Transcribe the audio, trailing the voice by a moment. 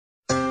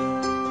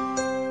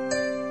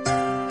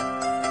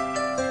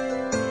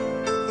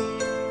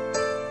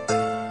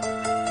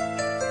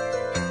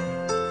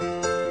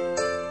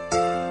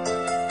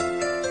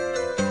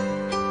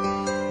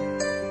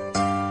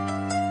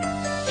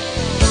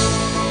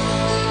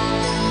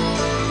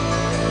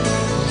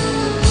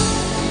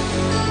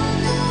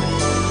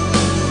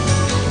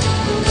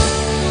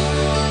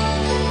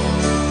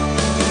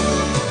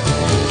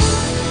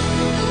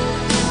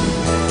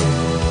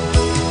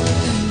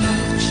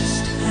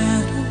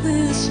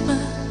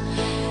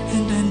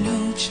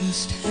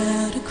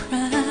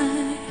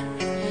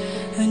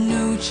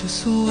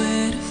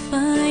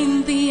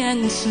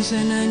answers,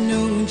 and I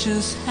know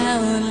just how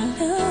to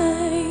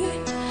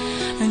lie.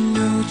 I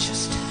know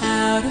just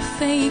how to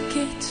fake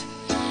it,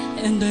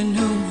 and I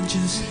know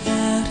just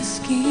how to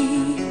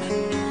scheme.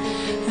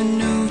 I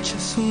know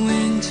just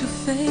when to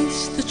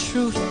face the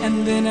truth,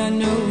 and then I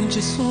know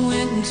just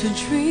when to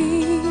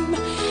dream.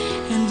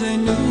 And I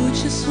know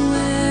just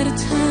where to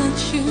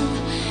touch you,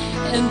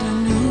 and I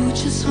know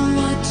just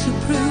what to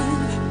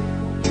prove.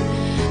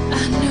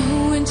 I know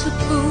when to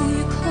pull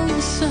you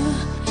closer,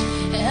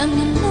 and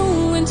I know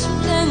when to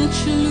let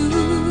you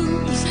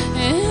lose.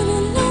 And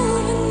I know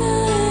the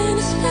night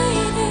is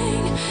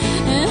fading,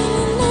 and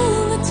I know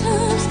the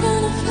time's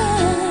gonna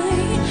fly.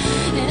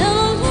 And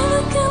I'm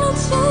never gonna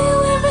tell you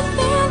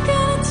everything I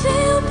gotta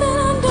tell you, but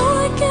I know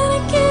I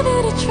gotta give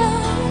it a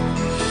try.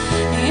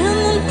 And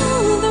I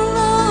know the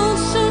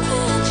roads to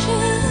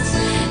riches,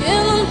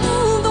 and I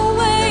know the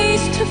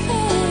ways to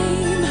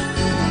fame.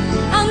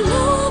 I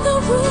know the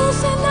rules,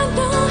 and I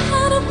know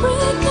how to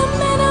break them,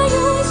 and I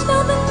always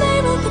know the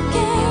name of the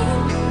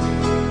game.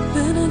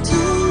 But I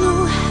don't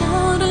know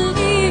how to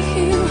leave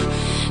you,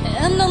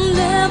 and I'll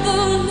never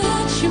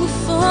let you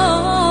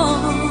fall.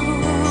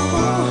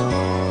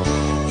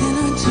 And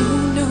I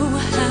don't know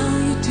how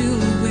you do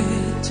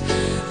it,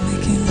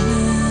 making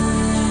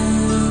love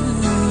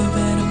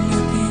out of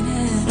nothing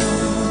at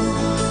all.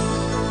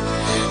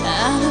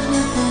 Out of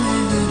nothing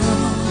at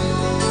all.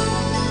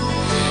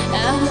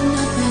 Out of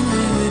nothing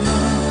at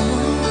all.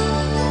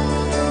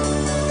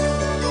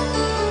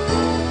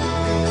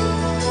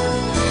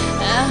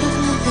 Out of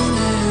nothing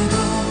at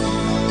all.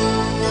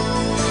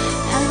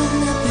 Out of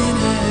nothing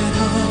at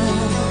all.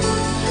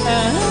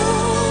 Out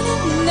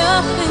of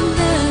nothing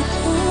at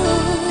all.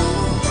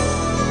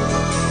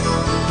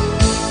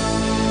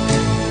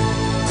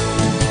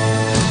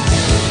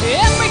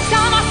 Every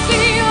time I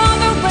see you on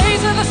the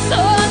rays of the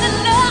sun, and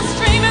love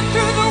streaming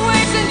through the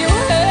waves in your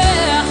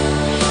hair,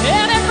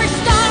 and every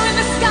star in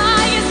the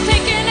sky is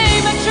taking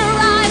aim at your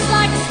eyes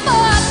like a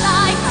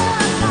spotlight.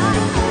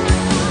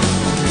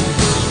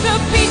 The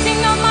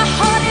beating of my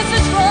heart is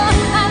a drum,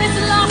 and it's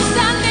lost,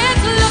 and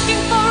it's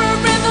looking for a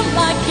rhythm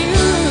like you.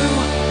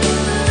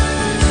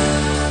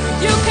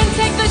 You can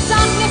take the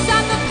darkness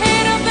and the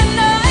pain of the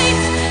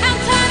night and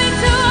turn it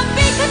to a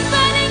beacon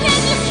burning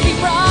endlessly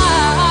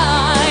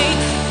bright.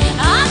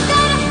 I've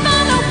gotta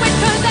follow it,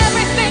 'cause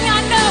everything I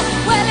know,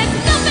 well, it's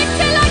nothing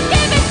till I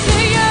give it to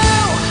you.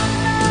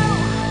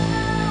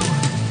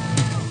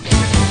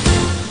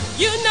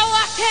 You know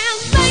I can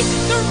make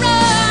the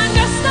run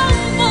to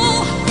stumble,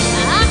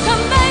 I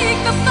can make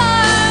the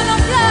final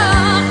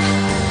block,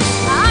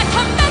 I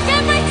can make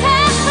every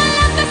temple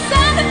at the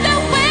sound of the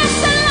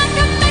whistle, I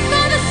can make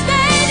all the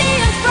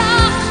stadiums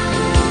rock,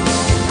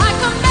 I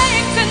can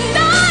make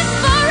tonight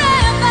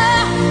forever,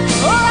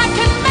 or I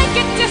can make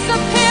it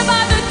disappear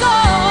by the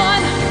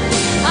dawn.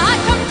 I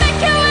can make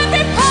you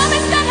every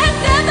promise that has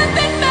ever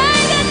been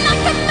made, and I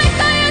can make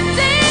all your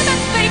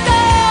demons be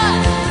gone.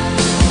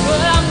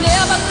 But I'm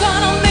never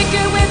gonna make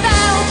it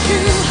without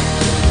you.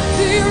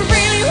 Do you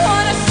really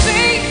wanna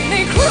see me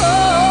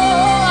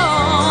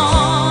crawl?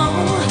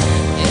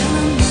 And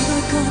I'm never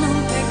gonna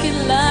make it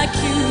like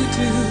you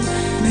do,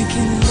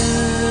 making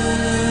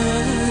love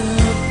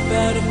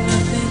out of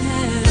nothing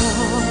at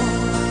all.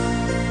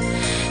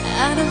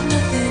 Out of nothing.